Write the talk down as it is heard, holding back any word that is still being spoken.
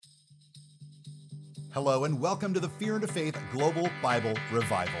Hello and welcome to the Fear and Faith Global Bible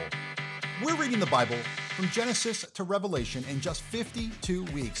Revival. We're reading the Bible from Genesis to Revelation in just 52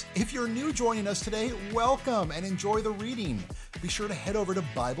 weeks. If you're new joining us today, welcome and enjoy the reading. Be sure to head over to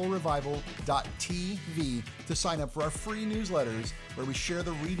BibleRevival.tv to sign up for our free newsletters where we share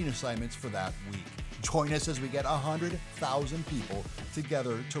the reading assignments for that week. Join us as we get 100,000 people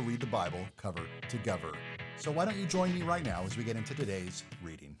together to read the Bible cover to cover. So why don't you join me right now as we get into today's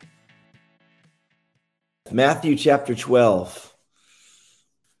reading. Matthew chapter 12.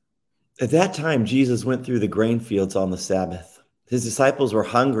 At that time, Jesus went through the grain fields on the Sabbath. His disciples were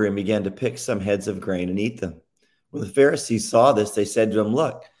hungry and began to pick some heads of grain and eat them. When the Pharisees saw this, they said to him,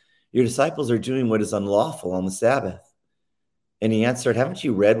 "Look, your disciples are doing what is unlawful on the Sabbath." And he answered, "Haven't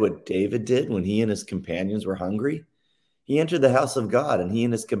you read what David did when he and his companions were hungry? He entered the house of God, and he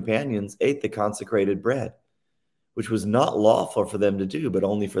and his companions ate the consecrated bread, which was not lawful for them to do, but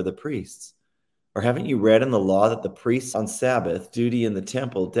only for the priests. Or haven't you read in the law that the priests on Sabbath duty in the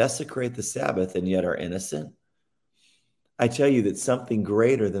temple desecrate the Sabbath and yet are innocent? I tell you that something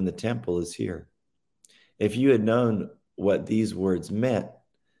greater than the temple is here. If you had known what these words meant,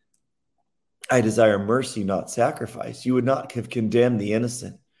 'I desire mercy, not sacrifice,' you would not have condemned the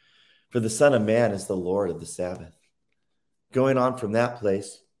innocent, for the Son of Man is the Lord of the Sabbath." Going on from that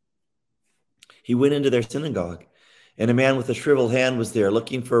place, he went into their synagogue. And a man with a shriveled hand was there,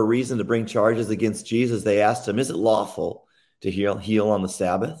 looking for a reason to bring charges against Jesus. They asked him, "Is it lawful to heal on the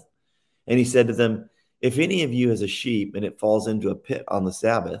Sabbath?" And he said to them, "If any of you has a sheep and it falls into a pit on the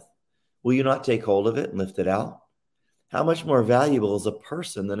Sabbath, will you not take hold of it and lift it out? How much more valuable is a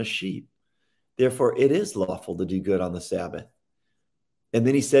person than a sheep? Therefore, it is lawful to do good on the Sabbath." And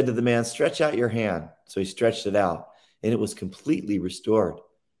then he said to the man, "Stretch out your hand." So he stretched it out, and it was completely restored,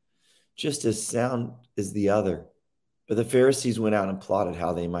 just as sound as the other. But the Pharisees went out and plotted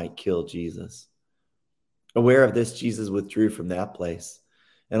how they might kill Jesus. Aware of this, Jesus withdrew from that place,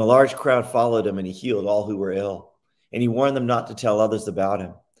 and a large crowd followed him, and he healed all who were ill. And he warned them not to tell others about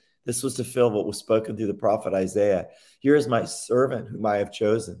him. This was to fulfill what was spoken through the prophet Isaiah. "Here is my servant whom I have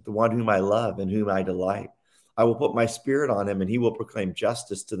chosen, the one whom I love and whom I delight. I will put my spirit on him, and he will proclaim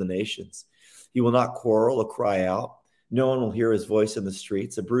justice to the nations. He will not quarrel or cry out. No one will hear his voice in the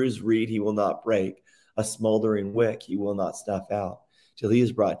streets. A bruised reed he will not break. A smoldering wick he will not snuff out, till he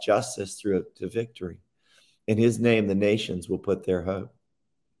has brought justice through to victory. In his name the nations will put their hope."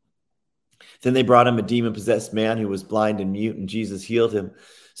 Then they brought him a demon-possessed man who was blind and mute, and Jesus healed him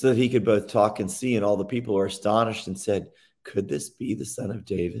so that he could both talk and see. And all the people were astonished and said, "Could this be the son of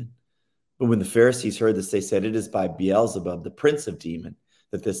David?" But when the Pharisees heard this, they said, "It is by Beelzebub, the prince of demons,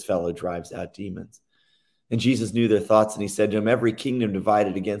 that this fellow drives out demons." And Jesus knew their thoughts, and he said to them, "Every kingdom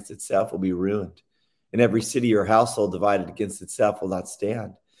divided against itself will be ruined, and every city or household divided against itself will not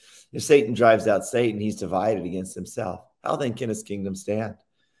stand. If Satan drives out Satan, he's divided against himself. How then can his kingdom stand?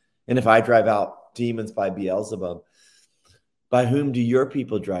 And if I drive out demons by Beelzebub, by whom do your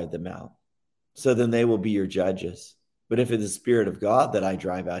people drive them out? So then they will be your judges. But if it is the Spirit of God that I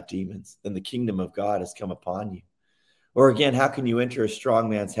drive out demons, then the kingdom of God has come upon you. Or again, how can you enter a strong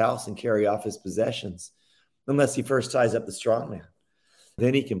man's house and carry off his possessions, unless he first ties up the strong man?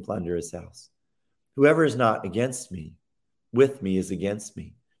 Then he can plunder his house. Whoever is not against me, with me is against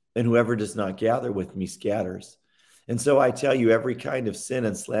me. And whoever does not gather with me scatters. And so I tell you, every kind of sin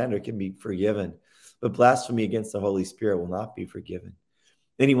and slander can be forgiven, but blasphemy against the Holy Spirit will not be forgiven.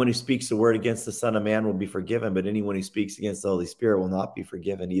 Anyone who speaks a word against the Son of Man will be forgiven, but anyone who speaks against the Holy Spirit will not be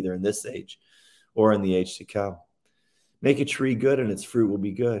forgiven, either in this age or in the age to come. Make a tree good and its fruit will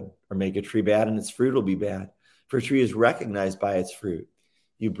be good, or make a tree bad and its fruit will be bad. For a tree is recognized by its fruit.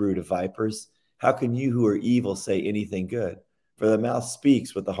 You brood of vipers, how can you who are evil say anything good? For the mouth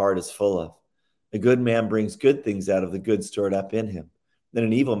speaks what the heart is full of. A good man brings good things out of the good stored up in him. Then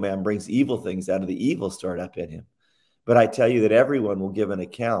an evil man brings evil things out of the evil stored up in him. But I tell you that everyone will give an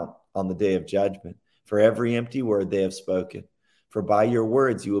account on the day of judgment for every empty word they have spoken. For by your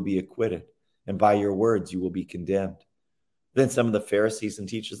words you will be acquitted, and by your words you will be condemned." Then some of the Pharisees and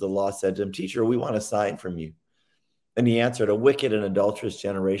teachers of the law said to him, "Teacher, we want a sign from you." And he answered, "A wicked and adulterous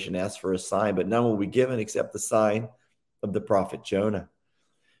generation asks for a sign, but none will be given except the sign of the prophet Jonah.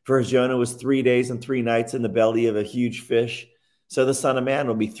 For as Jonah was 3 days and 3 nights in the belly of a huge fish, so the Son of Man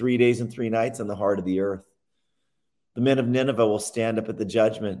will be 3 days and 3 nights in the heart of the earth. The men of Nineveh will stand up at the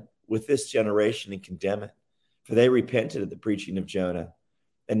judgment with this generation and condemn it, for they repented at the preaching of Jonah,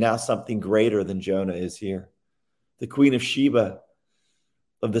 and now something greater than Jonah is here. The queen of Sheba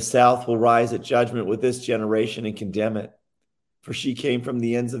of the south will rise at judgment with this generation and condemn it, for she came from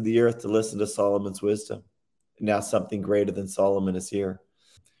the ends of the earth to listen to Solomon's wisdom. And now something greater than Solomon is here.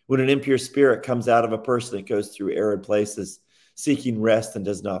 When an impure spirit comes out of a person, it goes through arid places, seeking rest and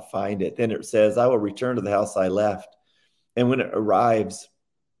does not find it. Then it says, I will return to the house I left. And when it arrives,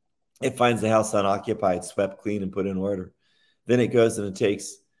 it finds the house unoccupied, swept clean, and put in order. Then it goes and it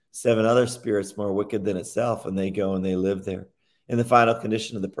takes 7 other spirits more wicked than itself, and they go and they live there. And the final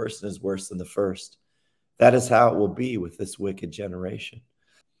condition of the person is worse than the first. That is how it will be with this wicked generation.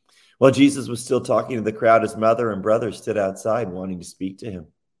 While Jesus was still talking to the crowd, his mother and brothers stood outside wanting to speak to him.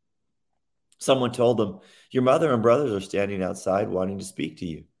 Someone told him, your mother and brothers are standing outside wanting to speak to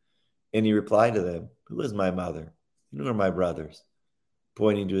you. And he replied to them, who is my mother? And who are my brothers?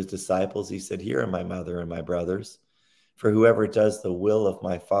 Pointing to his disciples, he said, here are my mother and my brothers. For whoever does the will of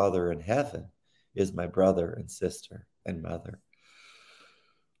my Father in heaven is my brother and sister and mother.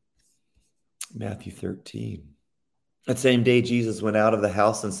 Matthew 13. That same day, Jesus went out of the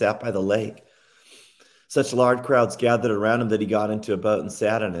house and sat by the lake. Such large crowds gathered around him that he got into a boat and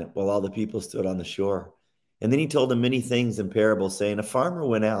sat in it, while all the people stood on the shore. And then he told them many things in parables, saying, a farmer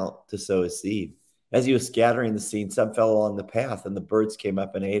went out to sow his seed. As he was scattering the seed, some fell along the path, and the birds came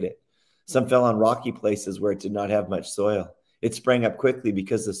up and ate it. Some fell on rocky places where it did not have much soil. It sprang up quickly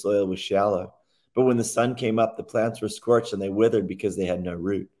because the soil was shallow. But when the sun came up, the plants were scorched, and they withered because they had no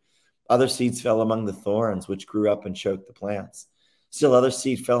root. Other seeds fell among the thorns, which grew up and choked the plants. Still other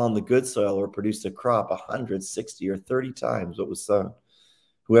seed fell on the good soil or produced a crop 160 or 30 times what was sown.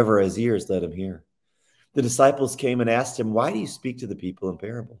 Whoever has ears, let him hear. The disciples came and asked him, why do you speak to the people in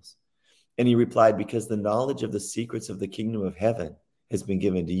parables? And he replied, because the knowledge of the secrets of the kingdom of heaven has been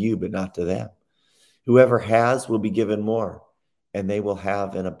given to you, but not to them. Whoever has will be given more, and they will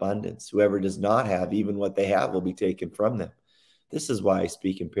have in abundance. Whoever does not have, even what they have will be taken from them. This is why I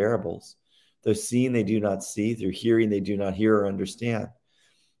speak in parables. Though seeing they do not see, through hearing they do not hear or understand.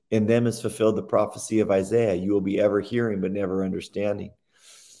 In them is fulfilled the prophecy of Isaiah. You will be ever hearing, but never understanding.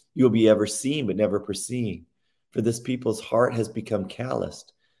 You will be ever seeing, but never perceiving. For this people's heart has become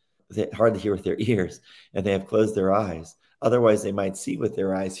calloused. They hardly hear with their ears, and they have closed their eyes. Otherwise they might see with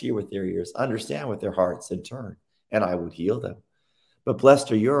their eyes, hear with their ears, understand with their hearts, and turn, and I would heal them. But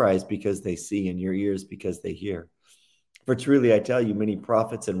blessed are your eyes because they see, and your ears because they hear. For truly I tell you, many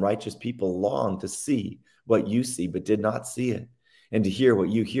prophets and righteous people long to see what you see, but did not see it, and to hear what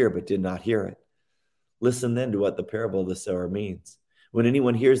you hear, but did not hear it. Listen then to what the parable of the sower means. When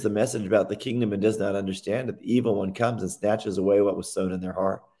anyone hears the message about the kingdom and does not understand it, the evil one comes and snatches away what was sown in their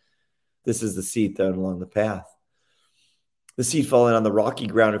heart. This is the seed thrown along the path. The seed falling on the rocky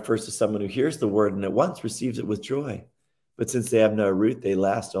ground refers to someone who hears the word and at once receives it with joy. But since they have no root, they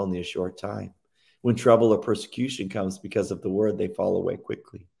last only a short time. When trouble or persecution comes because of the word, they fall away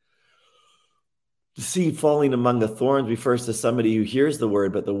quickly. The seed falling among the thorns refers to somebody who hears the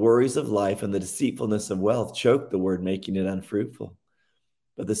word, but the worries of life and the deceitfulness of wealth choke the word, making it unfruitful.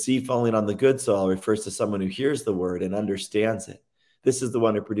 But the seed falling on the good soil refers to someone who hears the word and understands it. This is the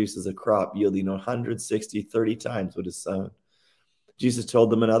one who produces a crop yielding 160, 30 times what is sown. Jesus told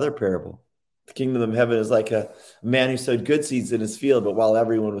them another parable. The kingdom of heaven is like a man who sowed good seeds in his field, but while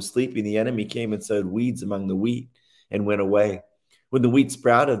everyone was sleeping, the enemy came and sowed weeds among the wheat and went away. When the wheat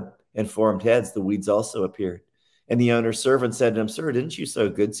sprouted and formed heads, the weeds also appeared. And the owner's servant said to him, Sir, didn't you sow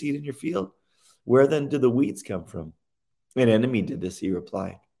good seed in your field? Where then did the weeds come from? An enemy did this, he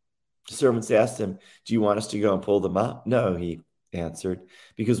replied. The servants asked him, Do you want us to go and pull them up? No, he answered,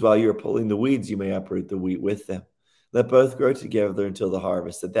 because while you are pulling the weeds, you may uproot the wheat with them. Let both grow together until the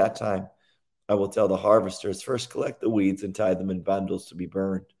harvest. At that time, I will tell the harvesters, first collect the weeds and tie them in bundles to be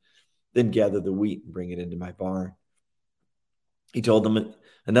burned. Then gather the wheat and bring it into my barn. He told them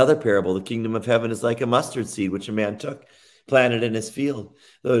another parable. The kingdom of heaven is like a mustard seed, which a man took, planted in his field.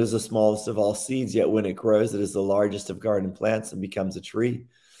 Though it is the smallest of all seeds, yet when it grows, it is the largest of garden plants and becomes a tree,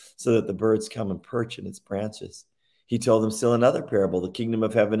 so that the birds come and perch in its branches. He told them still another parable. The kingdom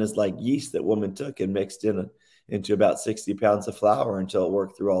of heaven is like yeast that woman took and mixed into about 60 pounds of flour until it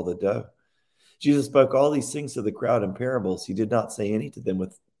worked through all the dough. Jesus spoke all these things to the crowd in parables. He did not say anything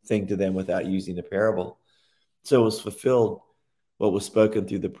to them without using a parable. So it was fulfilled what was spoken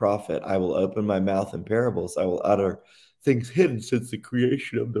through the prophet. I will open my mouth in parables. I will utter things hidden since the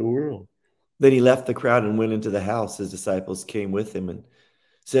creation of the world. Then he left the crowd and went into the house. His disciples came with him and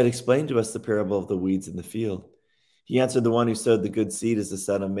said, Explain to us the parable of the weeds in the field. He answered, The one who sowed the good seed is the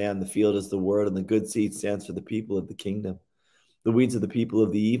Son of Man. The field is the word, and the good seed stands for the people of the kingdom. The weeds are the people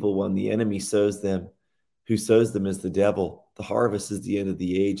of the evil one. The enemy sows them. Who sows them is the devil. The harvest is the end of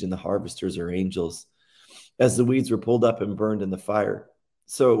the age, and the harvesters are angels. As the weeds were pulled up and burned in the fire,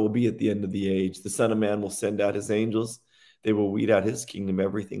 so it will be at the end of the age. The Son of Man will send out his angels. They will weed out his kingdom,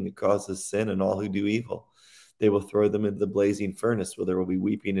 everything that causes sin and all who do evil. They will throw them into the blazing furnace where there will be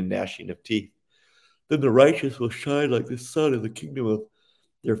weeping and gnashing of teeth. Then the righteous will shine like the sun in the kingdom of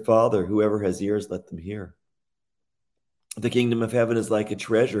their Father. Whoever has ears, let them hear. The kingdom of heaven is like a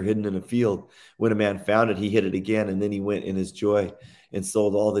treasure hidden in a field. When a man found it, he hid it again, and then he went in his joy and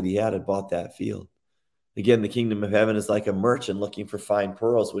sold all that he had and bought that field. Again, the kingdom of heaven is like a merchant looking for fine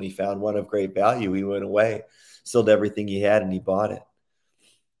pearls. When he found one of great value, he went away, sold everything he had, and he bought it.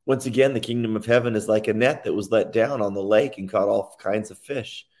 Once again, the kingdom of heaven is like a net that was let down on the lake and caught all kinds of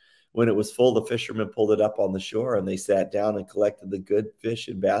fish. When it was full, the fishermen pulled it up on the shore, and they sat down and collected the good fish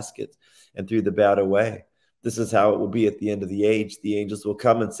in baskets and threw the bad away. This is how it will be at the end of the age. The angels will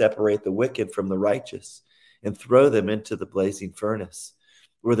come and separate the wicked from the righteous and throw them into the blazing furnace,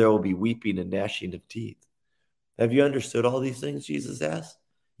 where there will be weeping and gnashing of teeth. Have you understood all these things? Jesus asked.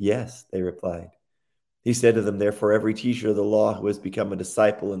 Yes, they replied. He said to them, therefore, every teacher of the law who has become a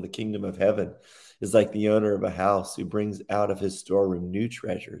disciple in the kingdom of heaven is like the owner of a house who brings out of his storeroom new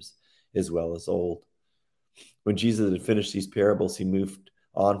treasures as well as old. When Jesus had finished these parables, he moved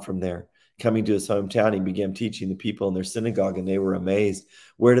on from there. Coming to his hometown, he began teaching the people in their synagogue, and they were amazed.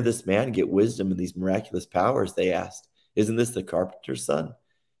 Where did this man get wisdom and these miraculous powers? They asked. Isn't this the carpenter's son?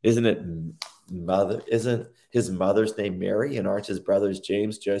 Isn't his mother's name Mary? And aren't his brothers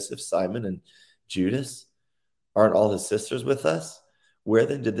James, Joseph, Simon, and Judas? Aren't all his sisters with us? Where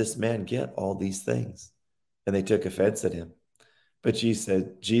then did this man get all these things? And they took offense at him. But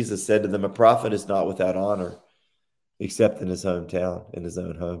Jesus said to them, a prophet is not without honor, except in his hometown, in his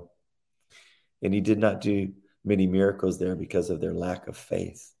own home. And he did not do many miracles there because of their lack of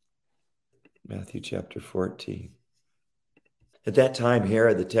faith. Matthew chapter 14. At that time,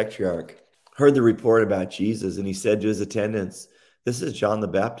 Herod the Tetrarch heard the report about Jesus, and he said to his attendants, this is John the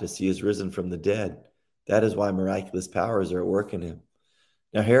Baptist. He has risen from the dead. That is why miraculous powers are at work in him.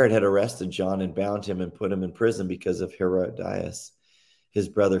 Now Herod had arrested John and bound him and put him in prison because of Herodias, his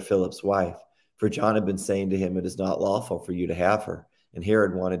brother Philip's wife. For John had been saying to him, it is not lawful for you to have her. And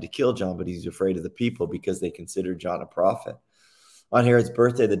Herod wanted to kill John, but he's afraid of the people because they considered John a prophet. On Herod's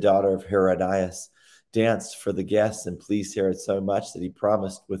birthday, the daughter of Herodias danced for the guests and pleased Herod so much that he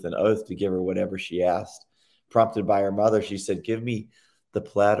promised with an oath to give her whatever she asked. Prompted by her mother, she said, give me the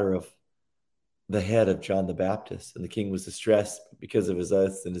platter of the head of John the Baptist. And the king was distressed because of his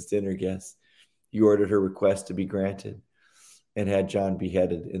oaths and his dinner guests. He ordered her request to be granted and had John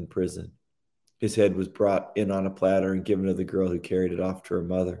beheaded in prison. His head was brought in on a platter and given to the girl who carried it off to her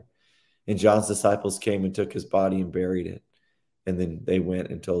mother. And John's disciples came and took his body and buried it. And then they went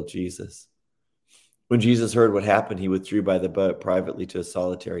and told Jesus. When Jesus heard what happened, he withdrew by the boat privately to a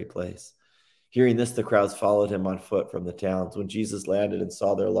solitary place. Hearing this, the crowds followed him on foot from the towns. When Jesus landed and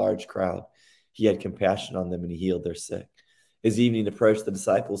saw their large crowd, he had compassion on them and he healed their sick. As evening approached, the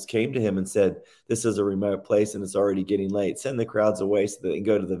disciples came to him and said, this is a remote place and it's already getting late. Send the crowds away so that they can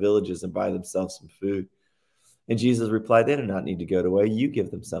go to the villages and buy themselves some food. And Jesus replied, they do not need to go away. You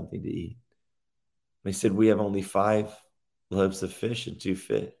give them something to eat. And they said, we have only 5 loaves of fish and 2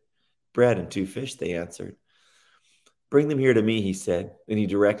 bread and 2 fish, they answered. Bring them here to me, he said. And he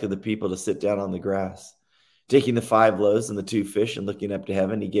directed the people to sit down on the grass. Taking the 5 loaves and the 2 fish and looking up to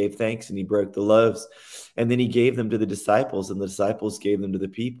heaven, he gave thanks and he broke the loaves. And then he gave them to the disciples, and the disciples gave them to the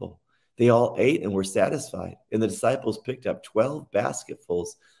people. They all ate and were satisfied. And the disciples picked up 12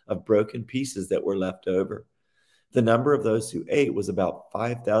 basketfuls of broken pieces that were left over. The number of those who ate was about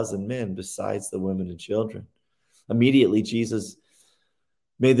 5,000 men, besides the women and children. Immediately, Jesus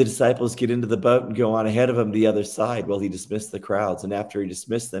made the disciples get into the boat and go on ahead of him to the other side while he dismissed the crowds. And after he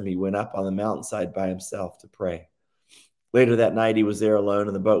dismissed them, he went up on the mountainside by himself to pray. Later that night, he was there alone,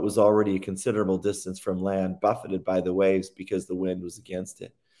 and the boat was already a considerable distance from land, buffeted by the waves because the wind was against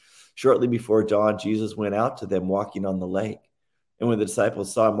it. Shortly before dawn, Jesus went out to them walking on the lake. And when the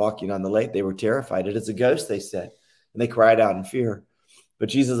disciples saw him walking on the lake, they were terrified. It is a ghost, they said, and they cried out in fear. But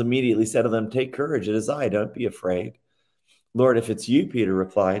Jesus immediately said to them, take courage, it is I, don't be afraid. Lord, if it's you, Peter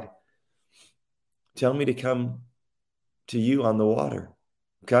replied, tell me to come to you on the water.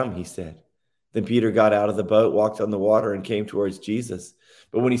 Come, he said. Then Peter got out of the boat, walked on the water, and came towards Jesus.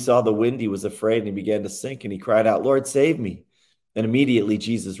 But when he saw the wind, he was afraid, and he began to sink, and he cried out, Lord, save me. And immediately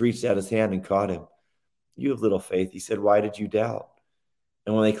Jesus reached out his hand and caught him. You have little faith, he said, why did you doubt?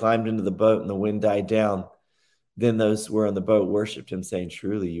 And when they climbed into the boat and the wind died down, then those who were on the boat worshipped him, saying,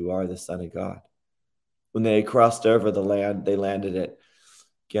 truly, you are the Son of God. When they had crossed over the land, they landed at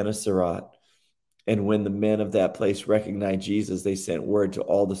Gennesaret. And when the men of that place recognized Jesus, they sent word to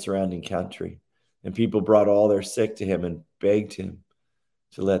all the surrounding country. And people brought all their sick to him and begged him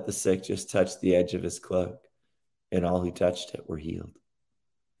to let the sick just touch the edge of his cloak. And all who touched it were healed.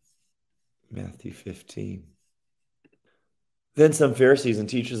 Matthew 15. Then some Pharisees and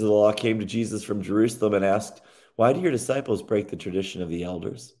teachers of the law came to Jesus from Jerusalem and asked, "Why do your disciples break the tradition of the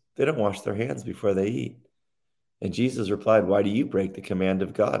elders? They don't wash their hands before they eat." And Jesus replied, "Why do you break the command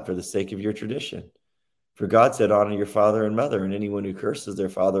of God for the sake of your tradition? For God said, 'Honor your father and mother,' and anyone who curses their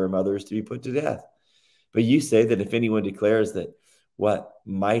father or mother is to be put to death. But you say that if anyone declares that what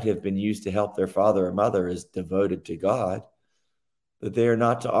might have been used to help their father or mother is devoted to God, that they are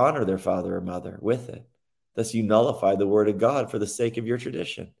not to honor their father or mother with it. Thus you nullify the word of God for the sake of your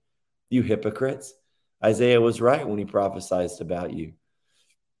tradition. You hypocrites! Isaiah was right when he prophesied about you.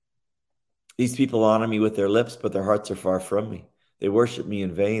 These people honor me with their lips, but their hearts are far from me. They worship me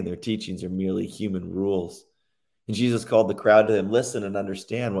in vain. Their teachings are merely human rules." And Jesus called the crowd to him, "Listen and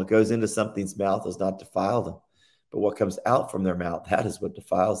understand. What goes into something's mouth does not defile them, but what comes out from their mouth, that is what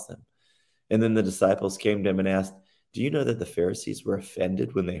defiles them." And then the disciples came to him and asked, "Do you know that the Pharisees were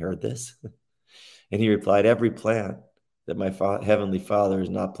offended when they heard this?" And he replied, "Every plant that my heavenly Father has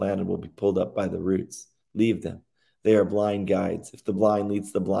not planted will be pulled up by the roots. Leave them. They are blind guides. If the blind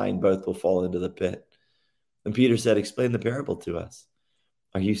leads the blind, both will fall into the pit." And Peter said, "Explain the parable to us."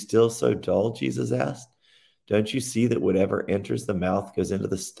 "Are you still so dull?" Jesus asked. "Don't you see that whatever enters the mouth goes into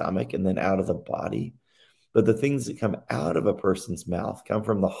the stomach and then out of the body? But the things that come out of a person's mouth come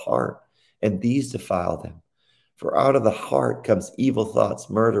from the heart, and these defile them. For out of the heart comes evil thoughts,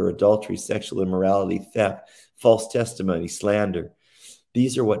 murder, adultery, sexual immorality, theft, false testimony, slander.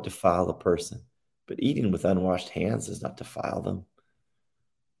 These are what defile a person. But eating with unwashed hands does not defile them."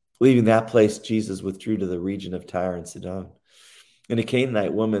 Leaving that place, Jesus withdrew to the region of Tyre and Sidon. And a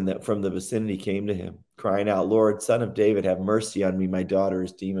Canaanite woman that from the vicinity came to him, crying out, "Lord, Son of David, have mercy on me. My daughter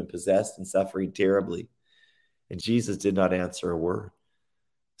is demon-possessed and suffering terribly." And Jesus did not answer a word.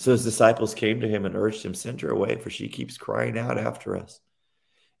 So his disciples came to him and urged him, "Send her away, for she keeps crying out after us."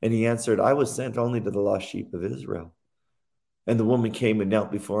 And he answered, "I was sent only to the lost sheep of Israel." And the woman came and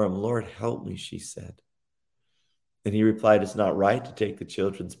knelt before him. "Lord, help me," she said. And he replied, "It's not right to take the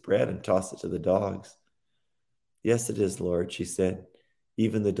children's bread and toss it to the dogs." "Yes, it is, Lord," she said.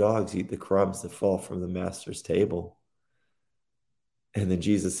 "Even the dogs eat the crumbs that fall from the master's table." And then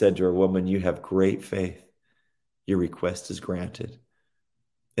Jesus said to her, "Woman, you have great faith. Your request is granted."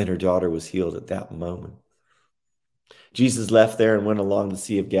 And her daughter was healed at that moment. Jesus left there and went along the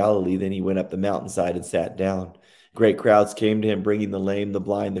Sea of Galilee. Then he went up the mountainside and sat down. Great crowds came to him, bringing the lame, the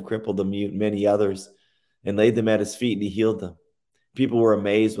blind, the crippled, the mute, many others, and laid them at his feet, and he healed them. People were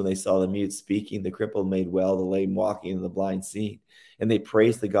amazed when they saw the mute speaking, the crippled made well, the lame walking, and the blind seeing, and they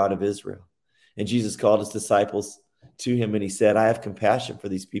praised the God of Israel. And Jesus called his disciples to him, and he said, "I have compassion for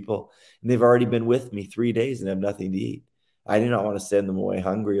these people, and they've already been with me 3 days and have nothing to eat. I do not want to send them away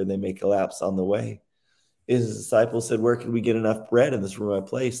hungry, or they may collapse on the way." His disciples said, "Where can we get enough bread in this remote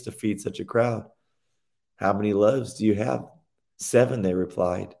place to feed such a crowd?" "How many loaves do you have?" "7," they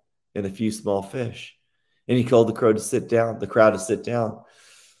replied, "and a few small fish." And he told the crowd to sit down.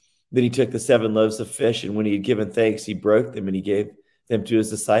 Then he took the 7 loaves of fish, and when he had given thanks, he broke them, and he gave them to his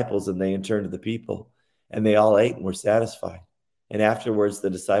disciples, and they in turn to the people. And they all ate and were satisfied. And afterwards the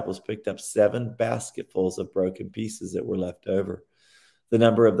disciples picked up 7 basketfuls of broken pieces that were left over. The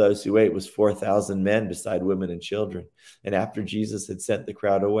number of those who ate was 4,000 men, beside women and children. And after Jesus had sent the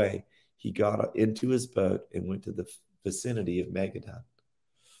crowd away, he got into his boat and went to the vicinity of Magadan.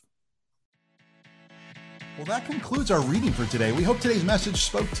 Well, that concludes our reading for today. We hope today's message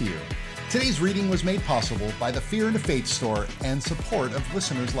spoke to you. Today's reading was made possible by the Fear and Faith store and support of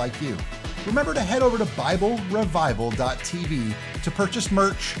listeners like you. Remember to head over to BibleRevival.tv to purchase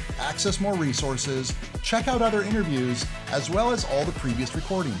merch, access more resources, check out other interviews, as well as all the previous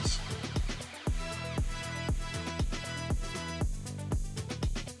recordings.